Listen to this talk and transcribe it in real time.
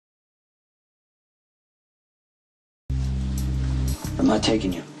I'm not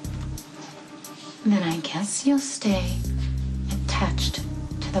taking you. Then I guess you'll stay attached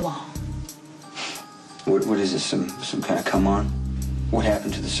to the wall. What is this, some kind of come on? What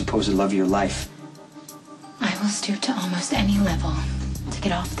happened to the supposed love of your life? I will stoop to almost any level to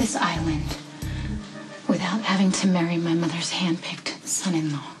get off this island without having to marry my mother's hand-picked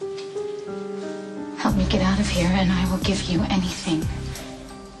son-in-law. Help me get out of here and I will give you anything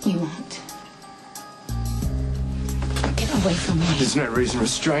you want. Get away from me. There's no reason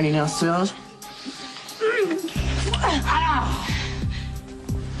restraining ourselves.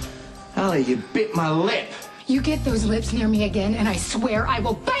 Allie, you bit my lip. You get those lips near me again and I swear I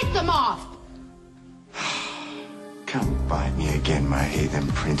will bite them off! Come bite me again, my heathen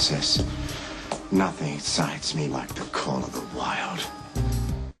princess. Nothing excites me like the call of the wild.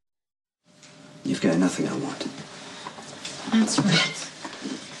 You've got nothing I want. That's right.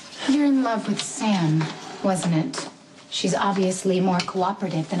 You're in love with Sam, wasn't it? She's obviously more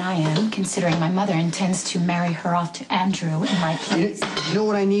cooperative than I am, considering my mother intends to marry her off to Andrew in my place. You know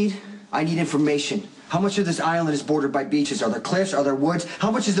what I need? I need information. How much of this island is bordered by beaches? Are there cliffs? Are there woods?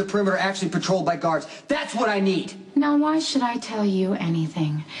 How much is the perimeter actually patrolled by guards? That's what I need. Now, why should I tell you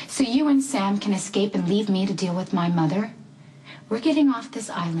anything? So you and Sam can escape and leave me to deal with my mother? We're getting off this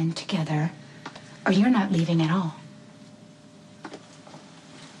island together, or you're not leaving at all.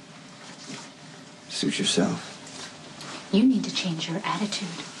 Suit yourself. You need to change your attitude.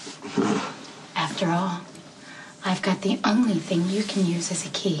 After all, I've got the only thing you can use as a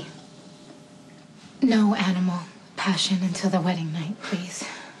key. No animal passion until the wedding night, please.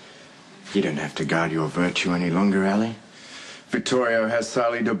 You don't have to guard your virtue any longer, Allie. Vittorio has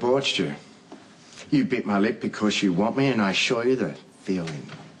sadly debauched you. You bit my lip because you want me, and I assure you the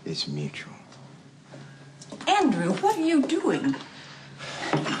feeling is mutual. Andrew, what are you doing?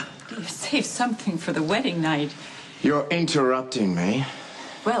 Do you save something for the wedding night? You're interrupting me.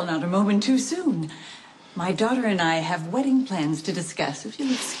 Well, not a moment too soon. My daughter and I have wedding plans to discuss. If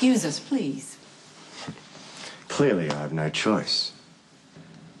you'll excuse us, please. Clearly, I have no choice.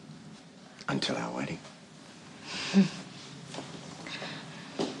 Until our wedding.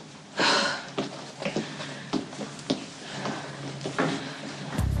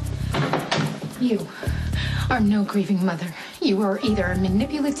 You are no grieving mother. You are either a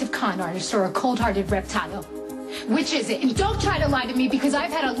manipulative con artist or a cold-hearted reptile. Which is it? And don't try to lie to me because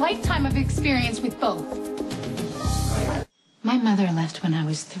I've had a lifetime of experience with both. My mother left when I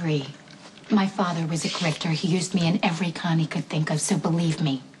was 3. My father was a grifter. He used me in every con he could think of, so believe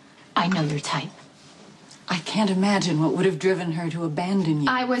me, I know your type. I can't imagine what would have driven her to abandon you.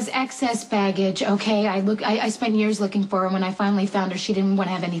 I was excess baggage, okay? I spent years looking for her. When I finally found her, she didn't want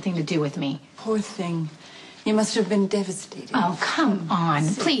to have anything to do with me. Poor thing. You must have been devastated. Oh, come on.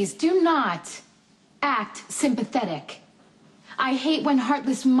 Please, do not act sympathetic. I hate when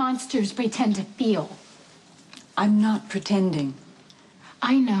heartless monsters pretend to feel. I'm not pretending.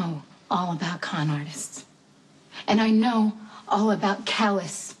 I know all about con artists. And I know all about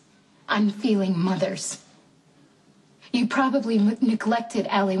callous, unfeeling mothers. You probably neglected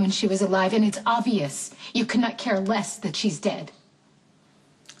Allie when she was alive, and it's obvious you could not care less that she's dead.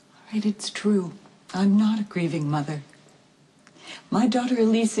 Right, it's true. I'm not a grieving mother. My daughter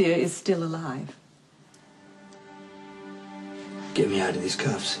Alicia is still alive. Get me out of these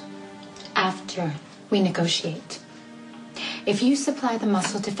cuffs. After we negotiate. If you supply the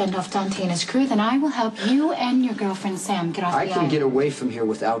muscle to fend off Dante and his crew, then I will help you and your girlfriend Sam get off the island. I can get away from here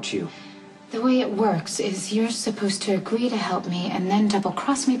without you. The way it works is you're supposed to agree to help me and then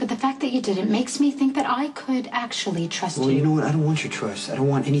double-cross me, but the fact that you didn't makes me think that I could actually trust you. Well, you know what? I don't want your trust. I don't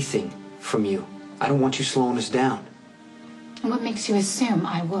want anything from you. I don't want you slowing us down. What makes you assume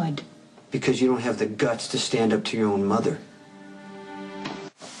I would? Because you don't have the guts to stand up to your own mother.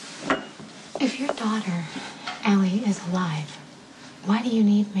 If your daughter, Allie, is alive, why do you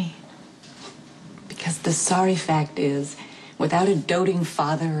need me? Because the sorry fact is, without a doting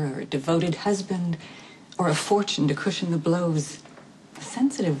father or a devoted husband or a fortune to cushion the blows, a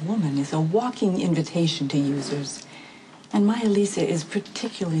sensitive woman is a walking invitation to users. And my Elisa is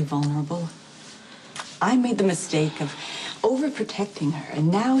particularly vulnerable. I made the mistake of overprotecting her,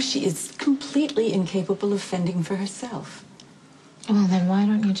 and now she is completely incapable of fending for herself. Well, then why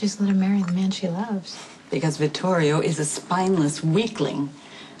don't you just let her marry the man she loves? Because Vittorio is a spineless weakling,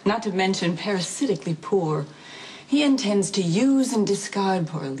 not to mention parasitically poor. He intends to use and discard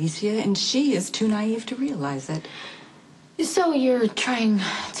poor Alicia, and she is too naive to realize it. So you're trying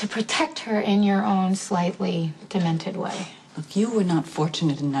to protect her in your own slightly demented way. Look, you were not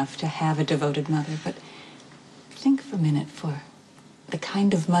fortunate enough to have a devoted mother, but think for a minute for the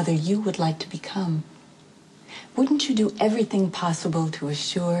kind of mother you would like to become. Wouldn't you do everything possible to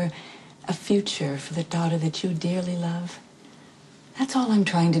assure a future for the daughter that you dearly love? That's all I'm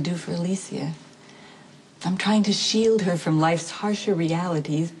trying to do for Alicia. I'm trying to shield her from life's harsher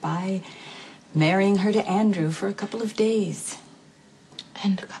realities by marrying her to Andrew for a couple of days.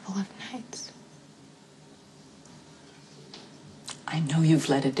 And a couple of nights. I know you've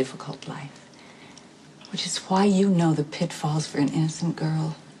led a difficult life, which is why you know the pitfalls for an innocent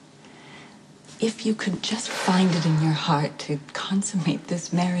girl. If you could just find it in your heart to consummate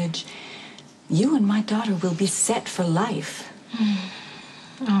this marriage, you and my daughter will be set for life.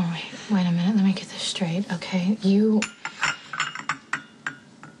 All right, wait a minute. Let me get this straight, okay? You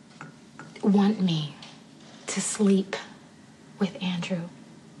want me to sleep with Andrew,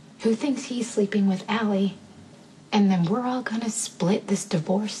 who thinks he's sleeping with Allie, and then we're all gonna split this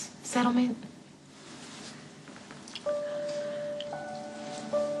divorce settlement?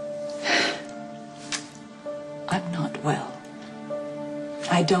 I'm not well.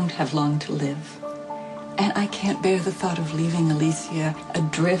 I don't have long to live. And I can't bear the thought of leaving Alicia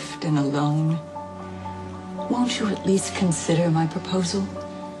adrift and alone. Won't you at least consider my proposal?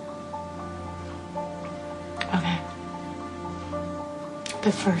 Okay.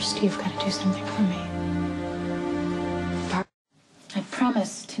 But first, you've got to do something for me. I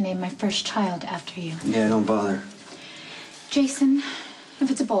promise to name my first child after you. Yeah, don't bother. Jason,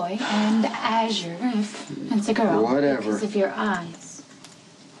 if it's a boy, and Azure, if it's a girl. Whatever. Because of your eyes.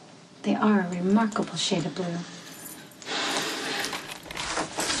 They are a remarkable shade of blue.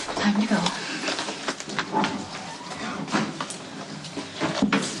 Time to go.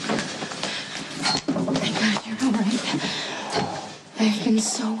 Thank God you're all right. I've been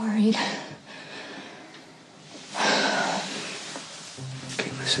so worried.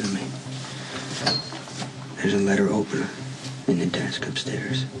 Okay, listen to me. There's a letter opener in the desk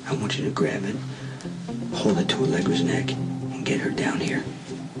upstairs. I want you to grab it, hold it to Allegra's neck, and get her down here.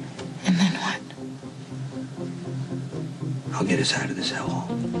 And then what? I'll get us out of this hellhole.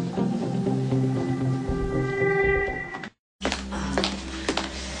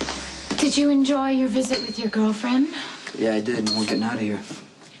 Did you enjoy your visit with your girlfriend? Yeah, I did, and we're getting out of here.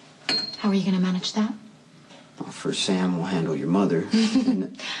 How are you going to manage that? Well, first Sam will handle your mother.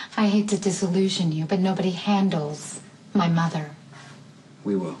 I hate to disillusion you, but nobody handles my mother.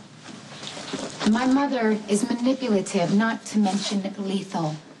 We will. My mother is manipulative, not to mention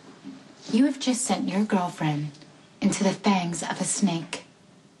lethal. You have just sent your girlfriend into the fangs of a snake.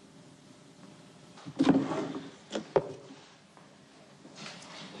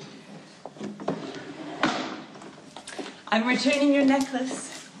 I'm returning your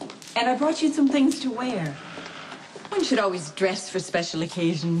necklace, and I brought you some things to wear. One should always dress for special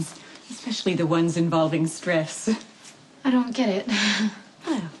occasions, especially the ones involving stress. I don't get it.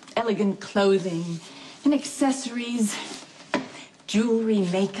 Well, elegant clothing and accessories, jewelry,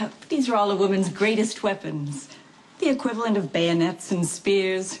 makeup. These are all a woman's greatest weapons. The equivalent of bayonets and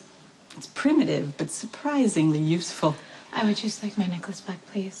spears. It's primitive, but surprisingly useful. I would just like my necklace back,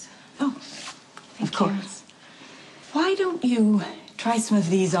 please. Oh, Thank of course. Why don't you try some of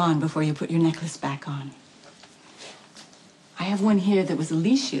these on before you put your necklace back on? I have one here that was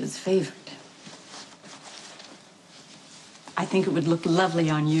Alicia's favorite. I think it would look lovely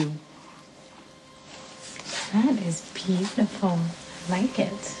on you. That is beautiful. I like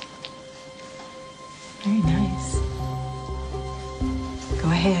it. Very nice. Go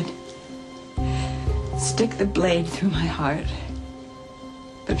ahead. Stick the blade through my heart.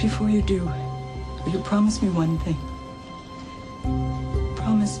 But before you do, will you promise me one thing?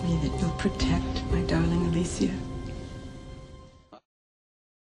 Promise me that you'll protect my darling Alicia.